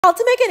How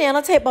to make a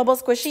nanotape bubble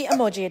squishy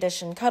emoji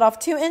edition. Cut off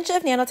 2 inches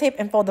of nanotape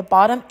and fold the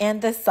bottom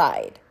and the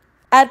side.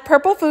 Add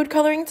purple food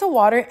coloring to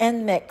water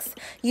and mix.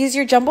 Use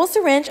your jumbo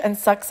syringe and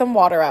suck some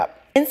water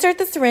up. Insert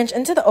the syringe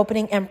into the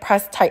opening and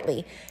press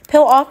tightly.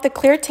 Peel off the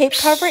clear tape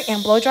cover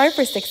and blow dry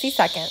for 60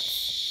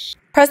 seconds.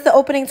 Press the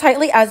opening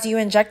tightly as you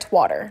inject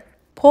water.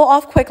 Pull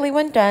off quickly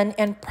when done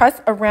and press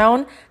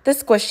around the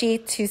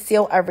squishy to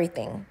seal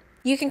everything.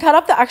 You can cut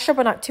off the extra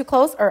but not too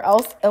close or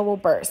else it will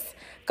burst.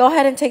 Go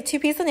ahead and take 2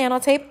 pieces of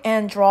nanotape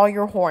and draw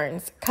your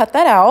horns. Cut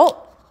that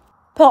out.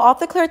 Peel off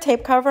the clear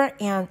tape cover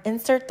and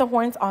insert the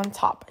horns on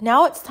top.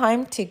 Now it's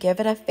time to give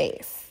it a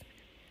face.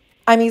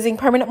 I'm using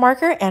permanent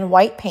marker and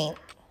white paint.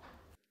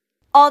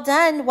 All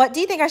done. What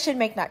do you think I should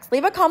make next?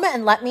 Leave a comment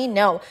and let me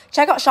know.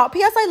 Check out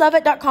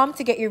shoppsiloveit.com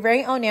to get your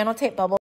very own nanotape bubble.